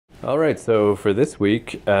All right, so for this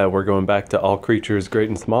week, we're going back to All Creatures Great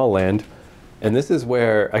and Small Land. And this is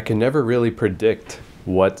where I can never really predict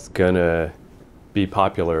what's gonna be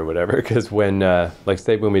popular or whatever. Because when, like,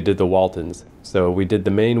 say, when we did the Waltons, so we did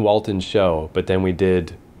the main Walton show, but then we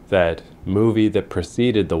did that movie that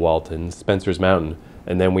preceded the Waltons, Spencer's Mountain,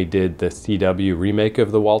 and then we did the CW remake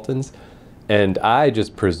of the Waltons. And I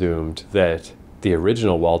just presumed that the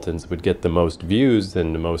original Waltons would get the most views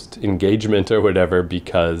and the most engagement or whatever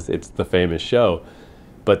because it's the famous show.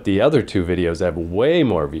 But the other two videos have way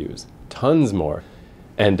more views, tons more.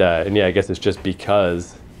 And yeah, I guess it's just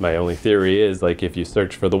because my only theory is, like, if you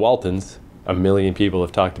search for the Waltons, a million people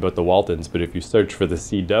have talked about the Waltons, but if you search for the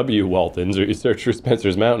CW Waltons or you search for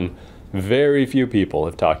Spencer's Mountain, very few people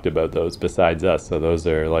have talked about those besides us. So those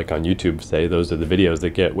are, like, on YouTube, say, those are the videos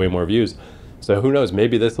that get way more views. So who knows,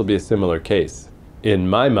 maybe this will be a similar case. In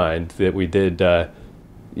my mind, that we did,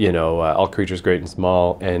 All Creatures Great and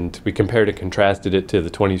Small, and we compared and contrasted it to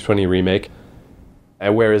the 2020 remake.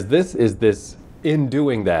 And whereas in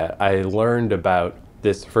doing that, I learned about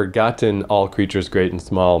this forgotten All Creatures Great and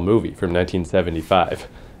Small movie from 1975.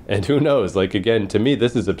 And who knows, like, again, to me,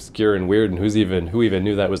 this is obscure and weird, and who even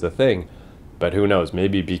knew that was a thing? But who knows,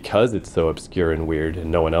 maybe because it's so obscure and weird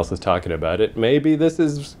and no one else is talking about it, maybe this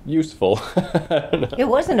is useful. I don't know. It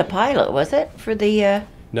wasn't a pilot, was it, for the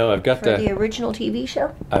No, the original TV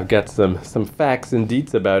show? I've got some facts and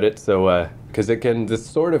deets about it, so because this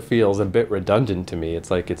sort of feels a bit redundant to me.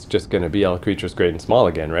 It's like it's just going to be All Creatures Great and Small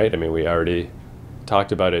again, right? I mean, we already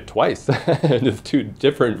talked about it twice, and it's two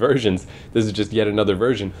different versions. This is just yet another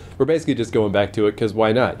version. We're basically just going back to it because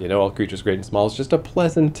why not? You know, All Creatures Great and Small is just a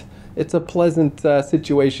pleasant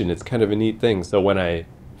situation. It's kind of a neat thing. So when I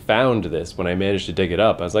found this, when I managed to dig it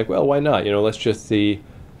up, I was like, well, why not? You know, let's just see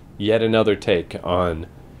yet another take on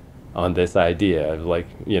this idea of, like,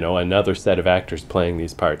 you know, another set of actors playing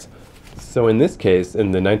these parts. So in this case,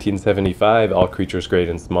 in the 1975 All Creatures Great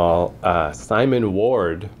and Small, Simon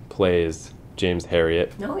Ward plays James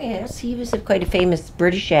Herriot. Oh, yes. He was quite a famous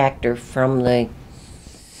British actor from the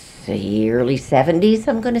early 70s,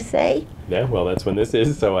 I'm going to say. Yeah, well, that's when this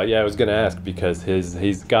is. So, yeah, I was going to ask because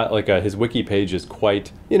he's got, like, his wiki page is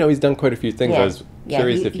quite, you know, he's done quite a few things. Yeah. I was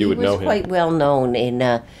curious if you would know him. He was quite well known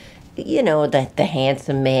in, you know, the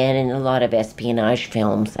handsome man in a lot of espionage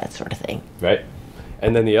films, that sort of thing. Right.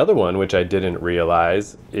 And then the other one, which I didn't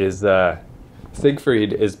realize, is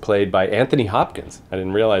Siegfried is played by Anthony Hopkins. I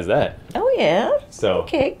didn't realize that. Oh, yeah? So,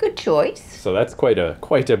 okay, good choice. So that's quite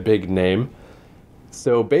a big name.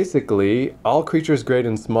 So basically, All Creatures Great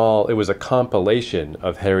and Small, it was a compilation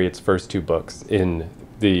of Herriot's first two books. In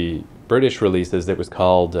the British releases, it was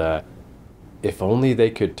called If Only They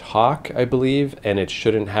Could Talk, I believe, and It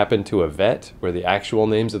Shouldn't Happen to a Vet, were the actual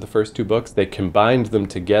names of the first two books. They combined them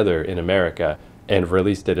together in America and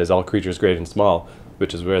released it as All Creatures Great and Small,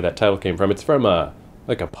 which is where that title came from. It's from a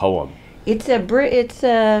poem.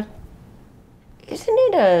 Isn't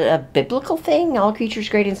it a biblical thing? All creatures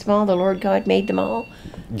great and small, the Lord God made them all.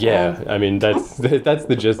 Yeah, I mean that's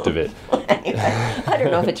the gist of it. I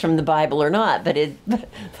don't know if it's from the Bible or not, but it's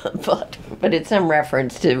some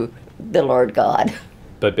reference to the Lord God.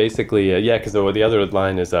 But basically, yeah, because the other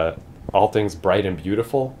line is all things bright and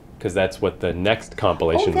beautiful, because that's what the next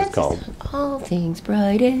compilation was called. All things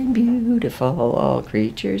bright and beautiful, all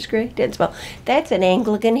creatures great and small. That's an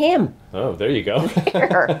Anglican hymn. Oh, there you go.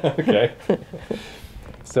 There. Okay.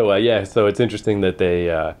 So yeah, so it's interesting that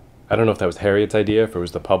they. I don't know if that was Harriet's idea, if it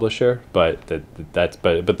was the publisher, but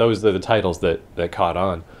but those are the titles that caught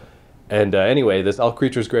on. And anyway, this All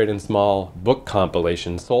Creatures Great and Small book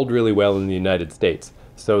compilation sold really well in the United States.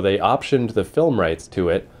 So they optioned the film rights to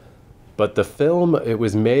it. But the film, it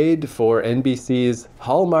was made for NBC's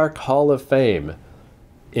Hallmark Hall of Fame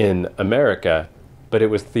in America, but it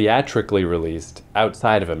was theatrically released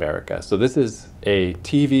outside of America. So this is a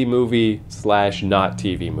TV movie / not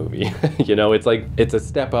TV movie. You know, it's a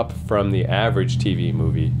step up from the average TV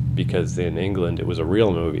movie because in England it was a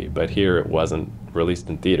real movie, but here it wasn't released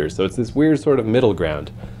in theaters. So it's this weird sort of middle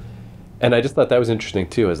ground. And I just thought that was interesting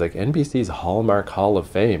too. I was like, NBC's Hallmark Hall of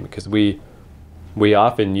Fame, because we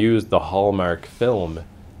often use the Hallmark film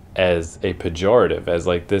as a pejorative, as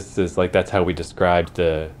like this is like that's how we described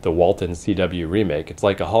the Walton CW remake. It's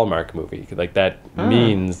like a Hallmark movie. Like that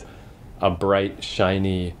means a bright,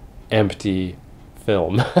 shiny, empty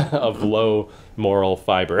film of low moral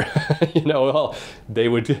fiber. You know, well, they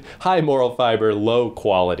would high moral fiber, low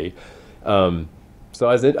quality. So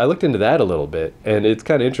I looked into that a little bit, and it's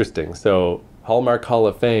kind of interesting. So Hallmark Hall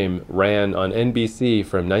of Fame ran on NBC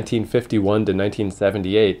from 1951 to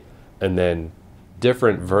 1978, and then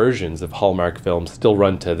different versions of Hallmark films still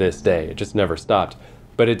run to this day. It just never stopped.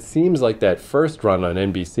 But it seems like that first run on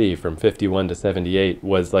NBC from 51 to 78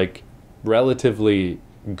 was like relatively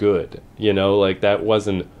good, you know, like that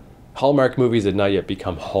wasn't, Hallmark movies had not yet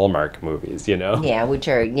become Hallmark movies, you know? Yeah, which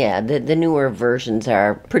are, the newer versions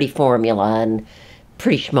are pretty formula and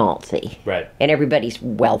pretty schmaltzy. Right. And everybody's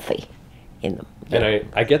wealthy in them. And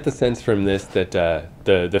I get the sense from this that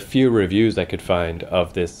the few reviews I could find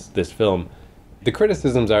of this film, the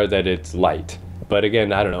criticisms are that it's light. But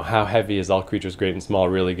again, I don't know, how heavy is All Creatures Great and Small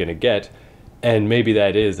really going to get? And maybe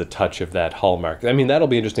that is a touch of that Hallmark. I mean, that'll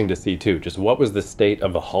be interesting to see, too. Just what was the state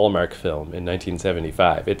of a Hallmark film in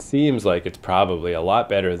 1975? It seems like it's probably a lot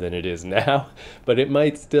better than it is now, but it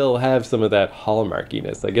might still have some of that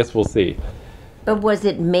Hallmarkiness. I guess we'll see. But was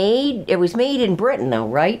it made? It was made in Britain, though,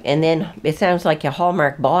 right? And then it sounds like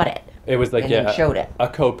Hallmark bought it. It was like, and showed it. A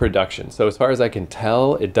co-production. So as far as I can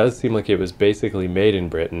tell, it does seem like it was basically made in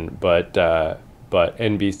Britain, but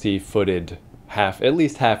NBC footed at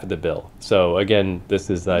least half of the bill. So again, this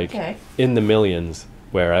is like in the millions,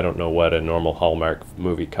 where I don't know what a normal Hallmark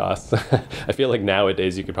movie costs. I feel like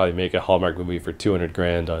nowadays you could probably make a Hallmark movie for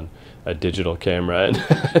 $200,000 on a digital camera, and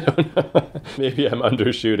I don't know, maybe I'm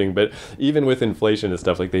undershooting, but even with inflation and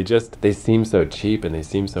stuff, like they seem so cheap and they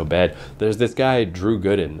seem so bad. There's this guy, Drew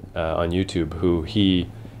Gooden, on YouTube, who he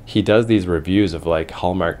does these reviews of like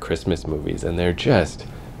Hallmark Christmas movies, and they're just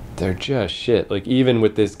shit. Like even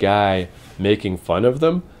with this guy making fun of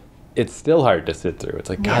them, it's still hard to sit through. It's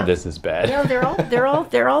like, God, this is bad. No, they're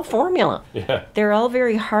all formula. Yeah. They're all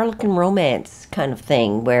very Harlequin romance kind of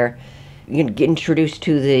thing, where you get introduced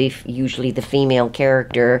to usually the female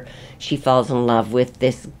character. She falls in love with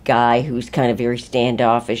this guy who's kind of very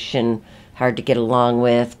standoffish and hard to get along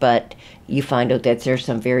with, but you find out that there's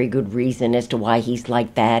some very good reason as to why he's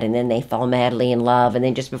like that, and then they fall madly in love, and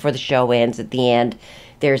then just before the show ends, at the end,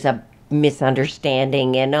 there's a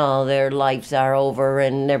misunderstanding, and their lives are over,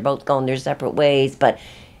 and they're both going their separate ways, but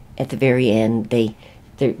at the very end, the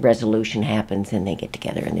resolution happens, and they get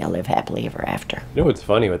together, and they'll live happily ever after. You know what's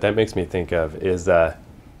funny? What that makes me think of is that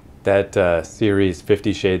series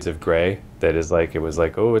 50 Shades of Grey. That is like, it was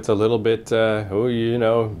like, oh, it's a little bit,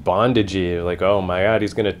 bondagey. Like, oh my God,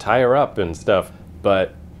 he's gonna tie her up and stuff.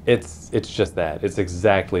 But it's just that. It's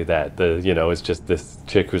exactly that. It's just this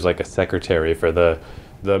chick who's like a secretary for the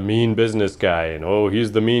mean business guy, and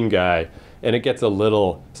he's the mean guy. And it gets a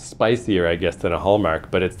little spicier, I guess, than a Hallmark,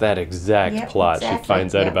 but it's that exact plot. Exactly. She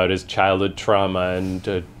finds out about his childhood trauma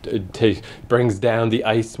and brings down the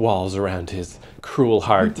ice walls around his cruel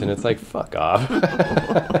heart, and it's like, fuck off.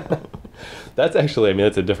 That's actually,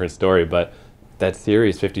 that's a different story, but that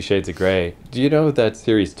series, 50 Shades of Grey, do you know that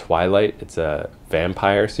series Twilight? It's a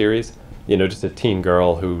vampire series. Just a teen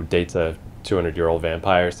girl who dates a 200-year-old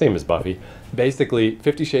vampire, same as Buffy. Basically,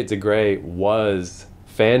 50 Shades of Grey was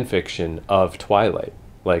fan fiction of Twilight.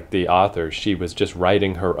 Like the author, she was just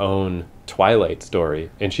writing her own Twilight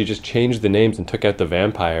story, and she just changed the names and took out the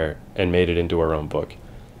vampire and made it into her own book.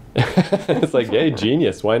 It's like, hey,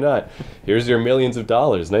 genius, why not? Here's your millions of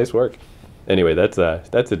dollars, nice work. Anyway, that's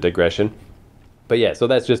a digression. But yeah, so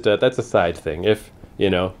that's a side thing. If,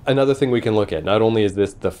 another thing we can look at, not only is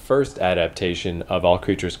this the first adaptation of All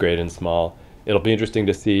Creatures Great and Small, it'll be interesting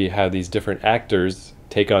to see how these different actors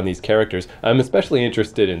take on these characters. I'm especially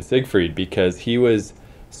interested in Siegfried because he was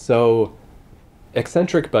so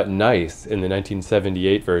eccentric but nice in the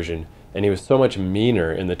 1978 version, and he was so much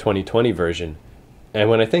meaner in the 2020 version. And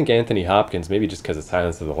when I think Anthony Hopkins, maybe just because of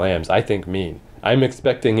Silence of the Lambs, I think mean. I'm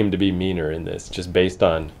expecting him to be meaner in this, just based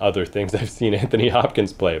on other things I've seen Anthony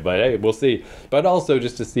Hopkins play. But hey, we'll see. But also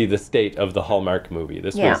just to see the state of the Hallmark movie.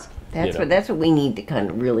 That's what we need to kind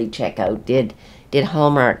of really check out. Did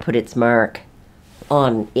Hallmark put its mark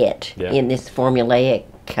on it in this formulaic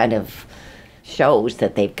kind of shows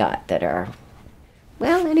that they've got that are...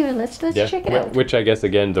 Well, anyway, let's check it out. Which I guess,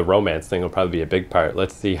 again, the romance thing will probably be a big part.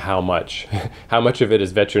 Let's see how much of it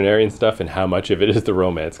is veterinarian stuff and how much of it is the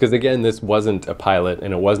romance. Because, again, this wasn't a pilot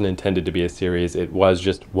and it wasn't intended to be a series. It was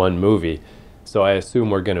just one movie. So I assume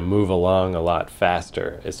we're going to move along a lot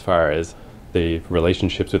faster as far as the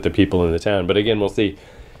relationships with the people in the town. But, again, we'll see.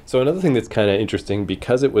 So another thing that's kind of interesting,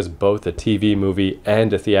 because it was both a TV movie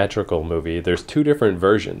and a theatrical movie, there's two different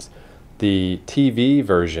versions. The TV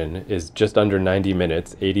version is just under 90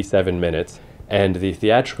 minutes, 87 minutes, and the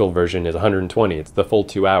theatrical version is 120. It's the full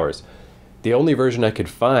 2 hours. The only version I could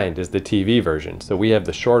find is the TV version, so we have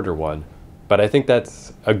the shorter one, but I think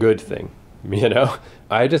that's a good thing,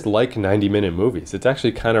 I just like 90-minute movies. It's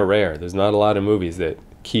actually kind of rare. There's not a lot of movies that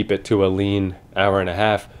keep it to a lean hour and a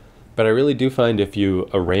half, but I really do find if you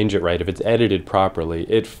arrange it right, if it's edited properly,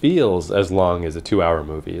 it feels as long as a 2-hour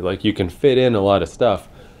movie. Like, you can fit in a lot of stuff,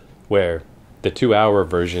 where the 2-hour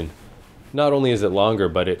version, not only is it longer,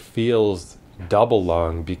 but it feels double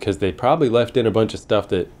long because they probably left in a bunch of stuff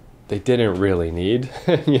that they didn't really need,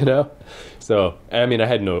 you know? So, I mean, I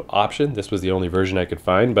had no option. This was the only version I could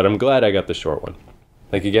find, but I'm glad I got the short one.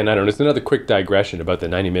 Like, again, I don't know, it's another quick digression about the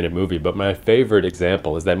 90-minute movie, but my favorite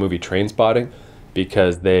example is that movie Trainspotting,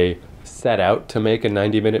 because they set out to make a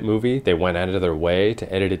 90-minute movie. They went out of their way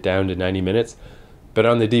to edit it down to 90 minutes. But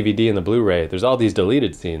on the DVD and the Blu-ray, there's all these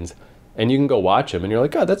deleted scenes, and you can go watch them, and you're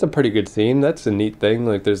like, oh, that's a pretty good scene. That's a neat thing.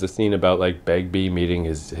 Like, there's a scene about, like, Begbie meeting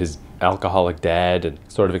his alcoholic dad and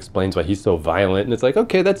sort of explains why he's so violent. And it's like,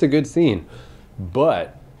 okay, that's a good scene.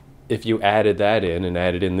 But if you added that in and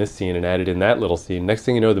added in this scene and added in that little scene, next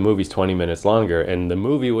thing you know, the movie's 20 minutes longer, and the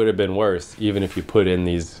movie would have been worse even if you put in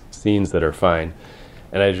these scenes that are fine.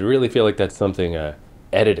 And I really feel like that's something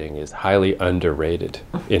editing is highly underrated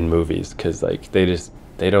in movies, because like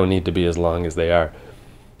they don't need to be as long as they are.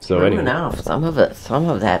 So True anyway, enough. Some of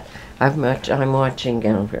that. I'm watching,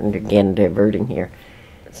 and again, diverting here,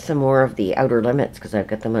 some more of the Outer Limits because I've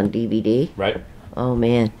got them on DVD. right? Oh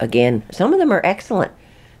man, again, some of them are excellent,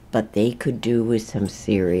 but they could do with some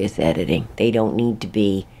serious editing. They don't need to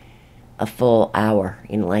be a full hour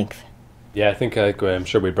in length. Yeah, I think I'm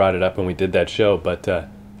sure we brought it up when we did that show, but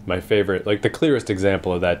my favorite, like the clearest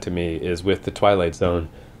example of that to me is with The Twilight Zone,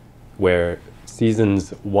 where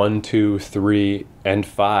seasons 1, 2, 3, and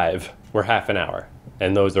 5 were half an hour.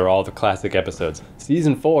 And those are all the classic episodes.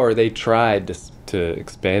 Season 4, they tried to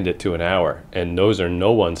expand it to an hour, and those are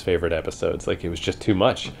no one's favorite episodes. Like, it was just too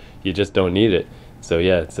much. You just don't need it. So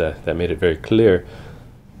yeah, it's that made it very clear.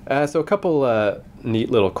 So a couple neat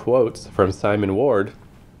little quotes from Simon Ward.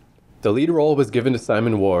 The lead role was given to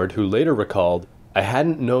Simon Ward, who later recalled, I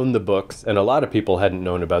hadn't known the books, and a lot of people hadn't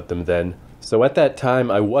known about them then. So at that time,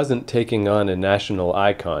 I wasn't taking on a national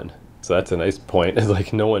icon. So that's a nice point. It's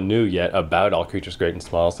like no one knew yet about All Creatures Great and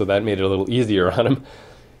Small, so that made it a little easier on him.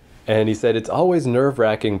 And he said, it's always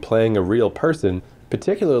nerve-wracking playing a real person,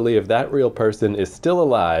 particularly if that real person is still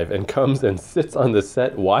alive and comes and sits on the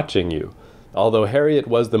set watching you. Although Harriet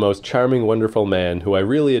was the most charming, wonderful man who I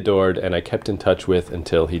really adored and I kept in touch with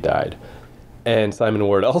until he died. And Simon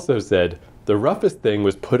Ward also said, the roughest thing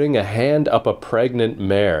was putting a hand up a pregnant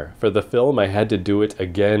mare. For the film, I had to do it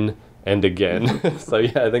again and again. So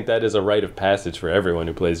yeah, I think that is a rite of passage for everyone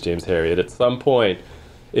who plays James Harriet. At some point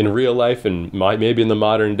in real life, and maybe in the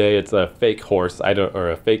modern day, it's a fake horse, or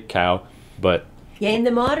a fake cow, but Yeah, in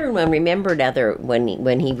the modern one, remember now,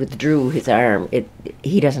 when he withdrew his arm,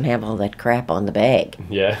 he doesn't have all that crap on the bag.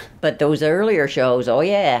 yeah. But those earlier shows, oh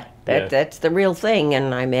yeah, Yeah. that's the real thing,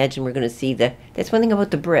 and I imagine we're going to see that's one thing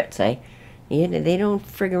about the Brits, eh? Yeah, they don't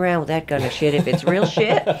frig around with that kind of shit. If it's real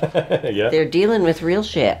shit, Yeah. they're dealing with real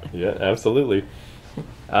shit. Yeah, absolutely.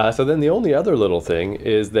 So then the only other little thing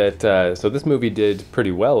is that, so this movie did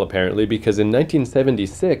pretty well apparently, because in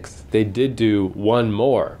 1976 they did do one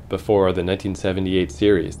more before the 1978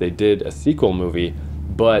 series. They did a sequel movie,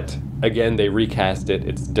 but again they recast it.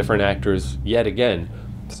 It's different actors yet again.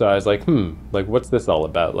 So I was like, like what's this all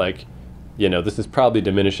about? Like, you know, this is probably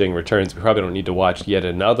diminishing returns. We probably don't need to watch yet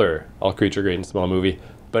another All Creature Great and Small movie,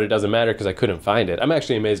 but it doesn't matter because I couldn't find it. I'm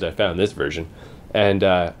actually amazed I found this version. And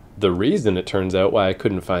the reason, it turns out, why I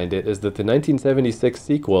couldn't find it is that the 1976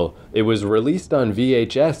 sequel, it was released on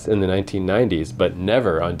VHS in the 1990s, but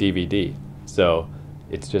never on DVD. So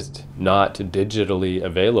it's just not digitally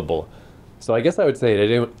available. So I guess I would say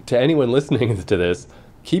to anyone listening to this,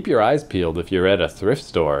 keep your eyes peeled if you're at a thrift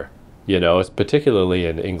store. You know, it's particularly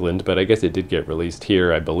in England, but I guess it did get released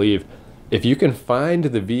here, I believe. If you can find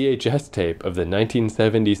the VHS tape of the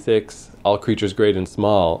 1976 All Creatures Great and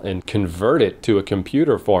Small and convert it to a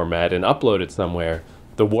computer format and upload it somewhere,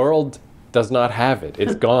 the world does not have it.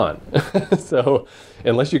 It's gone. So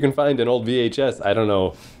unless you can find an old VHS, I don't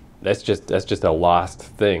know. That's just a lost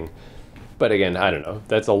thing. But again, I don't know.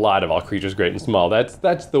 That's a lot of All Creatures Great and Small.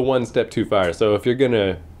 That's the one step too far. So if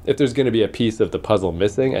there's gonna be a piece of the puzzle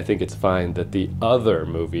missing, I think it's fine that the other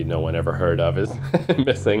movie no one ever heard of is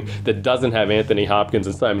missing, that doesn't have Anthony Hopkins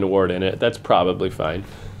and Simon Ward in it. That's probably fine.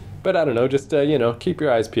 But I don't know, just you know, keep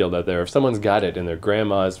your eyes peeled out there. If someone's got it in their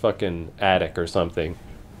grandma's fucking attic or something,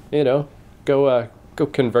 you know, go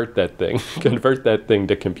convert that thing. Convert that thing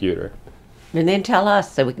to computer. And then tell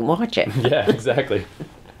us so we can watch it. Yeah, exactly.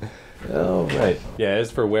 Oh, right. Yeah, as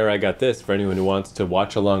for where I got this, for anyone who wants to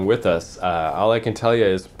watch along with us, all I can tell you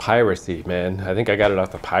is piracy, man. I think I got it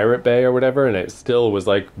off the Pirate Bay or whatever, and it still was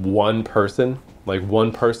like one person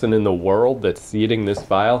in the world that's seeding this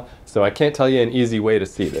file. So I can't tell you an easy way to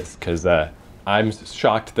see this, because I'm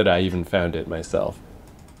shocked that I even found it myself.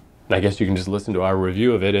 And I guess you can just listen to our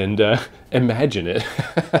review of it and imagine it.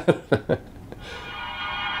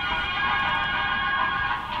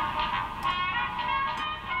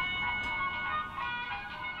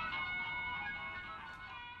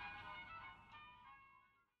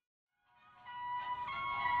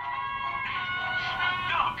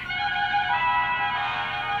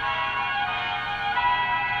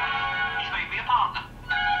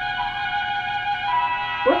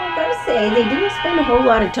 say they didn't spend a whole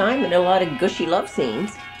lot of time in a lot of gushy love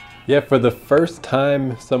scenes. Yeah, for the first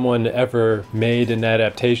time someone ever made an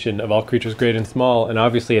adaptation of All Creatures Great and Small, and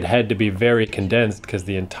obviously it had to be very condensed because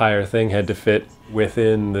the entire thing had to fit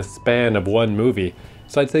within the span of one movie.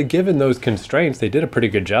 So I'd say given those constraints, they did a pretty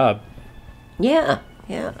good job. Yeah,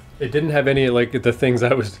 yeah. It didn't have any, like, the things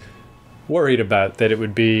I was worried about, that it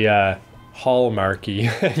would be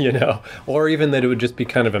hallmarky, you know, or even that it would just be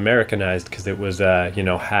kind of Americanized because it was, you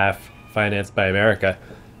know, half financed by America.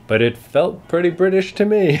 But it felt pretty British to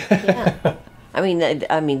me. Yeah. I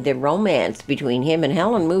mean, the romance between him and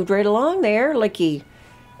Helen moved right along there. Like he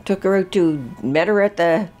took her out met her at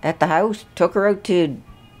the house, took her out to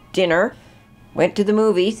dinner, went to the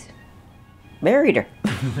movies, married her.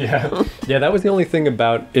 Yeah, that was the only thing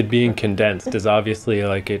about it being condensed, is obviously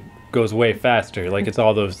like it goes way faster. Like it's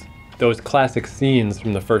all those classic scenes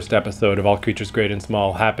from the first episode of All Creatures Great and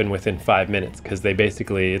Small happen within 5 minutes, because they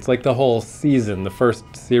basically, it's like the whole season, the first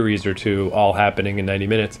series or two, all happening in 90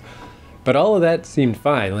 minutes. But all of that seemed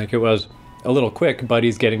fine. Like it was a little quick.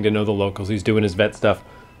 Buddy's getting to know the locals. He's doing his vet stuff.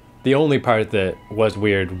 The only part that was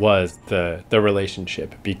weird was the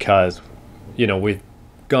relationship, because, you know, we've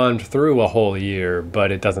gone through a whole year, but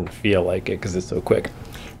it doesn't feel like it because it's so quick.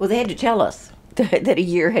 Well, they had to tell us that a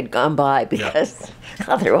year had gone by, because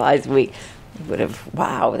otherwise we would have,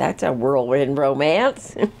 wow, that's a whirlwind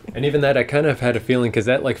romance. And even that, I kind of had a feeling, because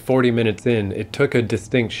at like 40 minutes in, it took a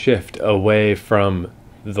distinct shift away from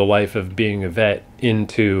the life of being a vet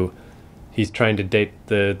into he's trying to date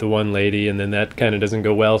the one lady, and then that kind of doesn't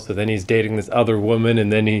go well, so then he's dating this other woman,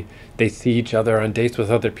 and then they see each other on dates with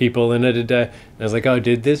other people, and I was like, oh,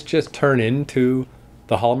 did this just turn into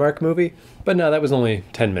the Hallmark movie? But no, that was only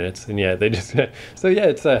 10 minutes, and yeah, they just... So yeah,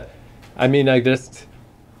 it's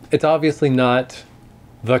it's obviously not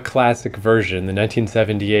the classic version. The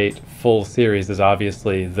 1978 full series is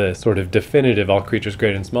obviously the sort of definitive All Creatures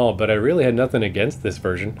Great and Small, but I really had nothing against this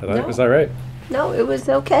version. I thought it was all right. No, it was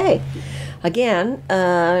okay. Again,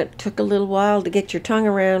 took a little while to get your tongue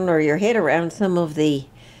around or your head around some of the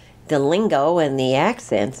lingo and the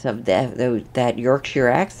accents of that Yorkshire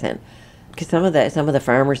accent. Because some of the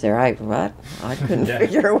farmers there, I couldn't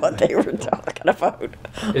figure out what they were talking about.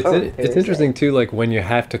 It's interesting too, like when you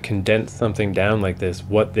have to condense something down like this,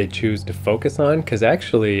 what they choose to focus on. Because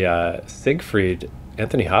actually, Siegfried,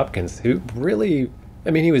 Anthony Hopkins, who really,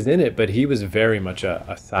 I mean, he was in it, but he was very much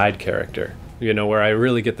a side character. You know, where I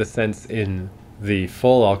really get the sense in the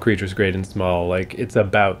full All Creatures Great and Small, like it's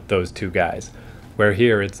about those two guys. Where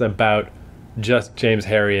here it's about just James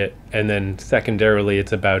Herriot, and then secondarily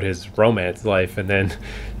it's about his romance life, and then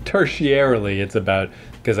tertiarily it's about,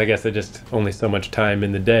 because I guess there's just only so much time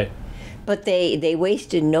in the day. But they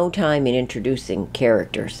wasted no time in introducing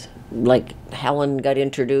characters. Like Helen got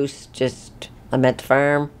introduced, just I'm at the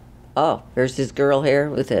farm. Oh, there's this girl here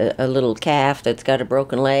with a little calf that's got a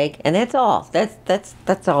broken leg, and that's all.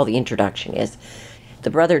 That's all the introduction is. The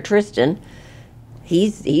brother Tristan,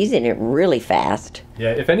 he's in it really fast.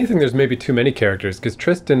 Yeah, if anything, there's maybe too many characters, because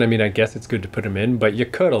Tristan, I mean, I guess it's good to put him in, but you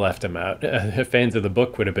could have left him out. Fans of the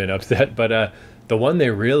book would have been upset, but the one they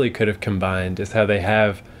really could have combined is how they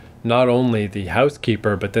have not only the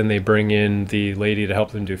housekeeper, but then they bring in the lady to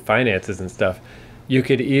help them do finances and stuff. You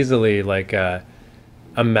could easily, like,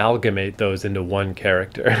 amalgamate those into one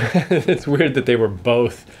character. It's weird that they were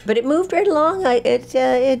both. But it moved right along.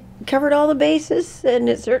 It covered all the bases, and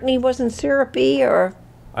it certainly wasn't syrupy or...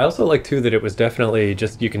 I also like, too, that it was definitely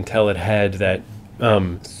just, you can tell it had that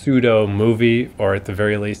pseudo movie, or at the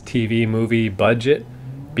very least TV movie budget,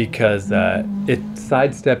 because it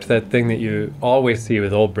sidestepped that thing that you always see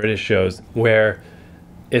with old British shows, where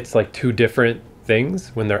it's like two different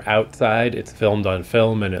things. When they're outside, it's filmed on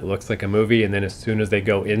film and it looks like a movie, and then as soon as they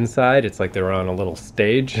go inside, it's like they're on a little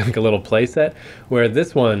stage, like a little play set, where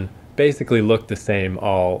this one basically looked the same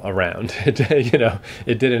all around. You know,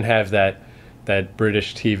 it didn't have that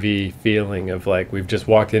British TV feeling of like we've just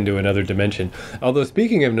walked into another dimension. Although,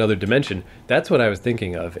 speaking of another dimension, that's what I was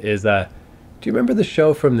thinking of is, do you remember the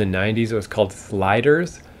show from the 90s? It was called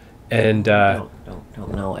Sliders. And don't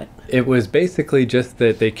know it. It was basically just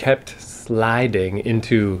that they kept sliding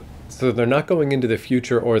into, so they're not going into the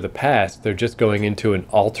future or the past, they're just going into an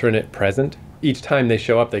alternate present. Each time they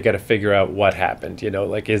show up, they got to figure out what happened. You know,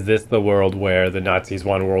 like, is this the world where the Nazis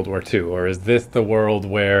won World War II? Or is this the world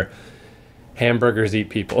where hamburgers eat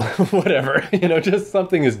people? Whatever, you know, just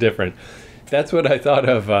something is different. That's what I thought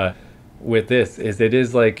of with this, is it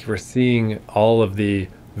is like we're seeing all of the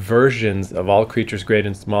versions of All Creatures Great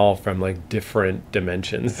and Small from like different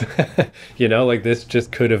dimensions. You know, like this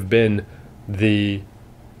just could have been the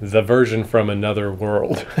the version from another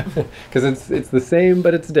world. Because it's the same,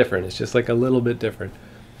 but it's different. It's just like a little bit different.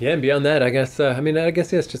 Yeah, and beyond that, I guess, yeah,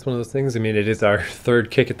 it's just one of those things. I mean, it is our third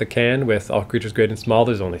kick at the can with All Creatures Great and Small.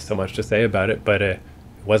 There's only so much to say about it, but it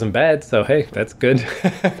wasn't bad, so hey, that's good.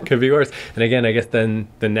 Could be worse. And again, I guess then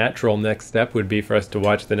the natural next step would be for us to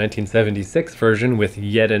watch the 1976 version with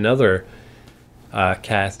yet another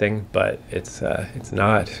casting, but it's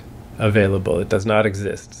not available. It does not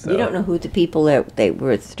exist. So. You don't know who the people that they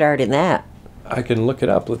were starting that. I can look it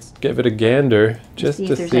up. Let's give it a gander just see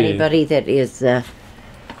to if there's see. Anybody that is,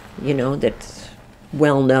 that's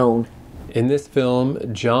well known. In this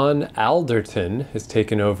film, John Alderton has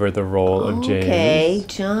taken over the role of James. Okay,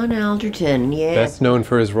 John Alderton, yeah. Best known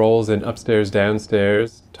for his roles in Upstairs,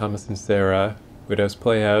 Downstairs, Thomas and Sarah, Widow's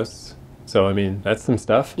Playhouse. So, I mean, that's some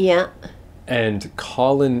stuff. Yeah. And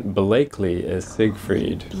Colin Blakely as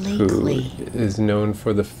Siegfried, who is known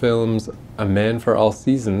for the films A Man for All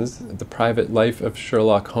Seasons, The Private Life of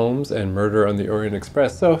Sherlock Holmes, and Murder on the Orient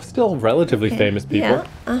Express. So, still relatively famous people.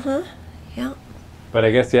 Yeah, yeah. But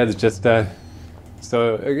I guess, yeah, it's just,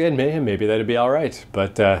 so again, maybe that'd be all right.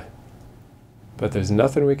 But there's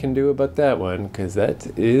nothing we can do about that one, because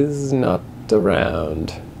that is not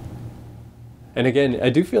around. And again, I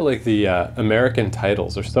do feel like the American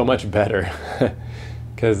titles are so much better.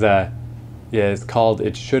 Because, it's called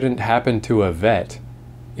It Shouldn't Happen to a Vet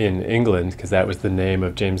in England, because that was the name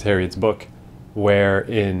of James Herriot's book. Where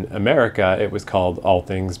in America it was called All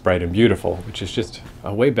Things Bright and Beautiful, which is just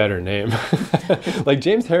a way better name. Like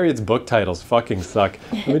James Herriot's book titles fucking suck.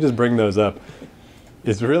 Let me just bring those up.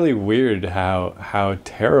 It's really weird how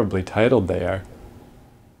terribly titled they are.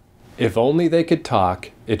 If only they could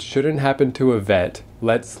talk, it shouldn't happen to a vet.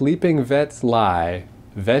 Let sleeping vets lie.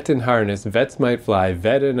 Vet in harness, vets might fly,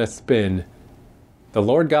 vet in a spin. The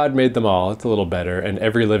Lord God made them all, it's a little better, and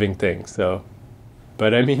every living thing, so...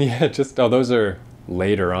 But I mean, yeah, those are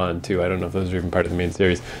later on, too. I don't know if those are even part of the main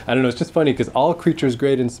series. I don't know, it's just funny, because All Creatures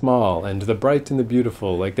Great and Small, and The Bright and the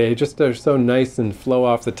Beautiful, like, they just are so nice and flow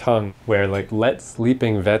off the tongue, where, like, Let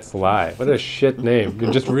Sleeping Vets Lie. What a shit name.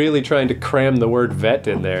 You're just really trying to cram the word vet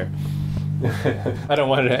in there. I don't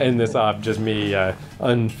want to end this off just me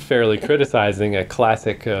unfairly criticizing a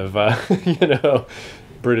classic of,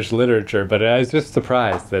 British literature, but I was just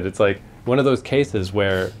surprised that it's like, one of those cases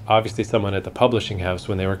where obviously someone at the publishing house,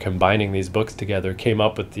 when they were combining these books together, came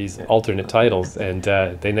up with these alternate titles, and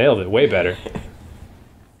they nailed it way better.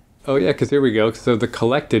 Oh yeah, because here we go. So the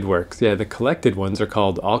collected works. Yeah, the collected ones are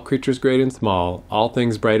called All Creatures Great and Small, All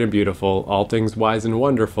Things Bright and Beautiful, All Things Wise and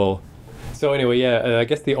Wonderful. So anyway, yeah, I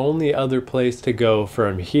guess the only other place to go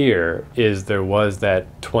from here is there was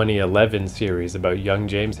that 2011 series about young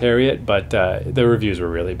James Herriot, but the reviews were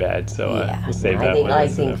really bad, so we'll save that one. I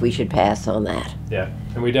think we should pass on that. Yeah,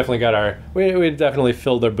 and we definitely got we definitely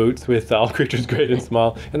filled our boots with All Creatures Great and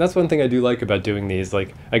Small, and that's one thing I do like about doing these.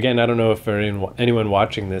 Like, again, I don't know if for anyone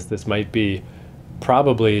watching this might be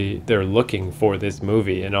probably they're looking for this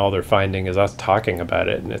movie and all they're finding is us talking about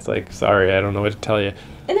it, and it's like, sorry, I don't know what to tell you.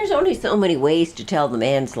 And there's only so many ways to tell the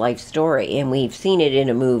man's life story, and we've seen it in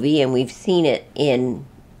a movie, and we've seen it in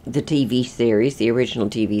the TV series, the original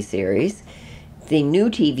TV series. The new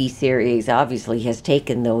TV series obviously has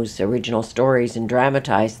taken those original stories and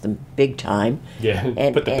dramatized them big time. Yeah,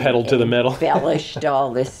 and put the pedal to the metal. Embellished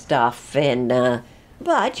all this stuff, and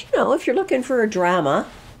but if you're looking for a drama,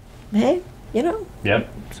 hey, yep,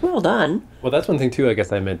 it's well done. Well, that's one thing, too, I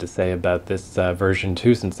guess I meant to say about this version,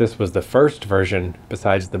 too, since this was the first version,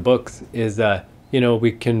 besides the books, is,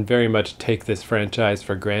 we can very much take this franchise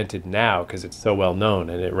for granted now, because it's so well known,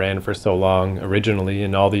 and it ran for so long originally,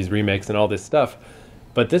 and all these remakes and all this stuff.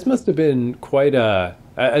 But this must have been quite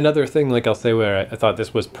another thing, like I'll say, where I thought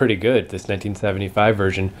this was pretty good, this 1975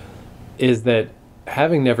 version, is that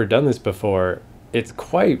having never done this before, it's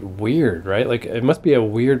quite weird, right? Like, it must be a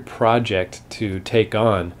weird project to take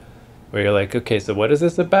on, where you're like, okay, so what is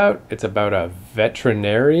this about? It's about a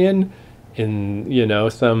veterinarian in,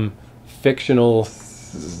 some fictional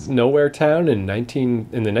nowhere town in the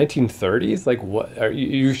 1930s. Like, what? Are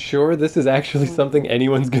you sure this is actually something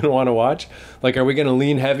anyone's going to want to watch? Like, are we going to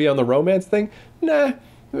lean heavy on the romance thing? Nah,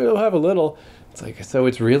 we'll have a little. It's like, so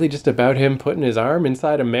it's really just about him putting his arm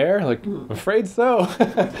inside a mare? Like, I'm afraid so.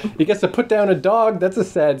 He gets to put down a dog. That's a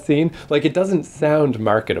sad scene. Like, it doesn't sound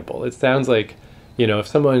marketable. It sounds like, if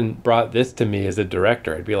someone brought this to me as a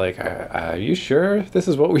director, I'd be like, are you sure this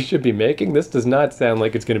is what we should be making? This does not sound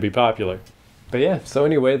like it's going to be popular. But yeah, so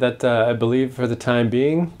anyway, that I believe for the time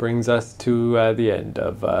being brings us to the end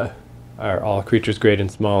of our All Creatures Great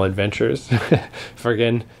and Small adventures. For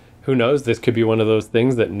again, who knows, this could be one of those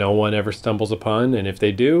things that no one ever stumbles upon, and if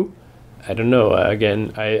they do, I don't know.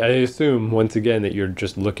 Again, I assume once again that you're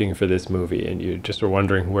just looking for this movie and you just are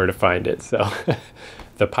wondering where to find it. So,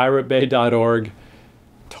 thepiratebay.org,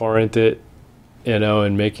 torrent it,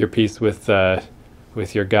 and make your peace with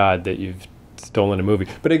your God that you've stolen a movie.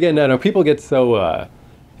 But again, I know people get so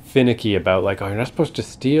finicky about like, oh, you're not supposed to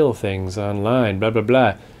steal things online, blah blah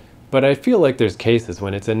blah. But I feel like there's cases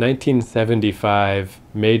when it's a 1975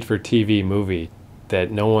 made-for-TV movie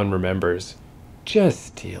that no one remembers. Just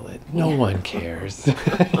steal it. No one cares.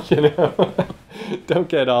 Don't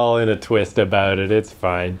get all in a twist about it. It's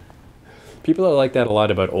fine. People are like that a lot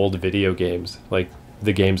about old video games, like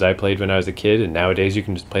the games I played when I was a kid, and nowadays you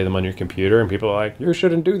can just play them on your computer, and people are like, you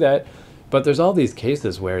shouldn't do that. But there's all these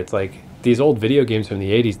cases where it's like these old video games from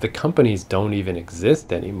the 80s, the companies don't even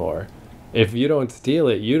exist anymore. If you don't steal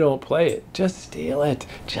it, you don't play it. Just steal it.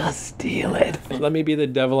 Just steal it. Let me be the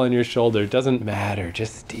devil on your shoulder. It doesn't matter.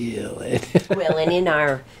 Just steal it. Well, and in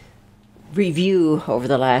our review over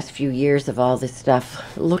the last few years of all this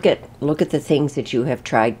stuff, look at the things that you have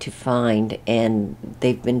tried to find and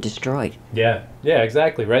they've been destroyed. Yeah,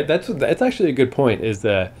 exactly, right? That's actually a good point, is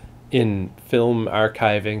in film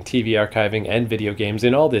archiving, TV archiving, and video games,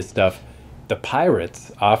 in all this stuff, the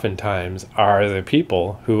pirates oftentimes are the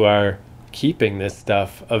people who are keeping this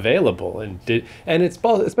stuff available, and it's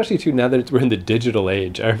especially too now that we're in the digital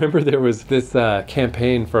age. I remember there was this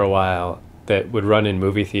campaign for a while that would run in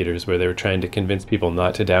movie theaters where they were trying to convince people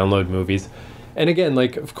not to download movies. And again,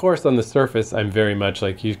 like, of course, on the surface, I'm very much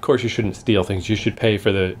like, of course you shouldn't steal things. You should pay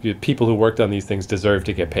for the people who worked on these things deserve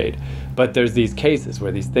to get paid. But there's these cases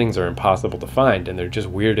where these things are impossible to find and they're just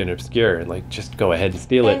weird and obscure, and like, just go ahead and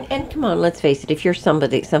steal it. And come on, let's face it, if you're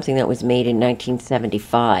something that was made in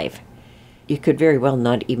 1975, you could very well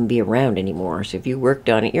not even be around anymore. So if you worked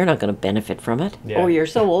on it, you're not going to benefit from it. Yeah. Or you're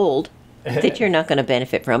so old that you're not going to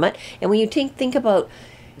benefit from it. And when you think about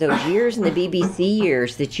those years in the BBC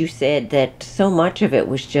years that you said that so much of it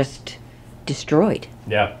was just destroyed.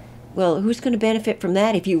 Yeah. Well, who's going to benefit from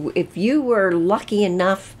that? If you were lucky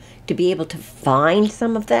enough to be able to find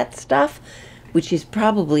some of that stuff, which is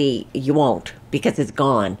probably you won't because it's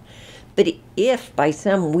gone. But if by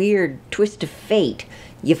some weird twist of fate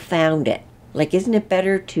you found it, like, isn't it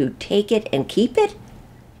better to take it and keep it?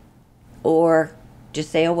 Or just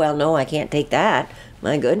say, oh, well, no, I can't take that.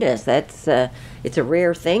 My goodness, that's it's a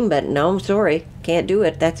rare thing, but no, I'm sorry, can't do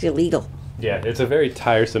it. That's illegal. Yeah, it's a very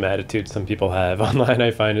tiresome attitude some people have online.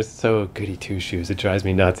 I find it's so goody two-shoes. It drives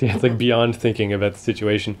me nuts. Yeah, it's like beyond thinking about the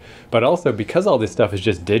situation. But also, because all this stuff is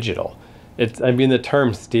just digital, the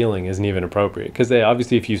term stealing isn't even appropriate, because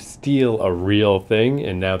obviously if you steal a real thing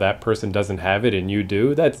and now that person doesn't have it and you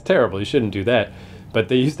do, that's terrible. You shouldn't do that. But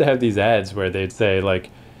they used to have these ads where they'd say, like,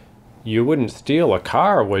 you wouldn't steal a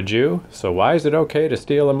car, would you? So why is it okay to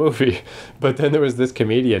steal a movie? But then there was this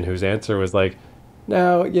comedian whose answer was like,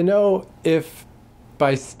 now, if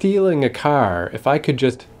by stealing a car, if I could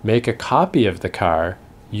just make a copy of the car,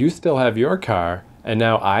 you still have your car, and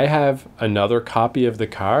now I have another copy of the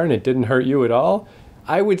car and it didn't hurt you at all,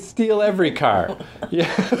 I would steal every car.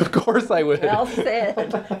 Yeah, of course I would. Well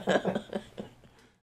said.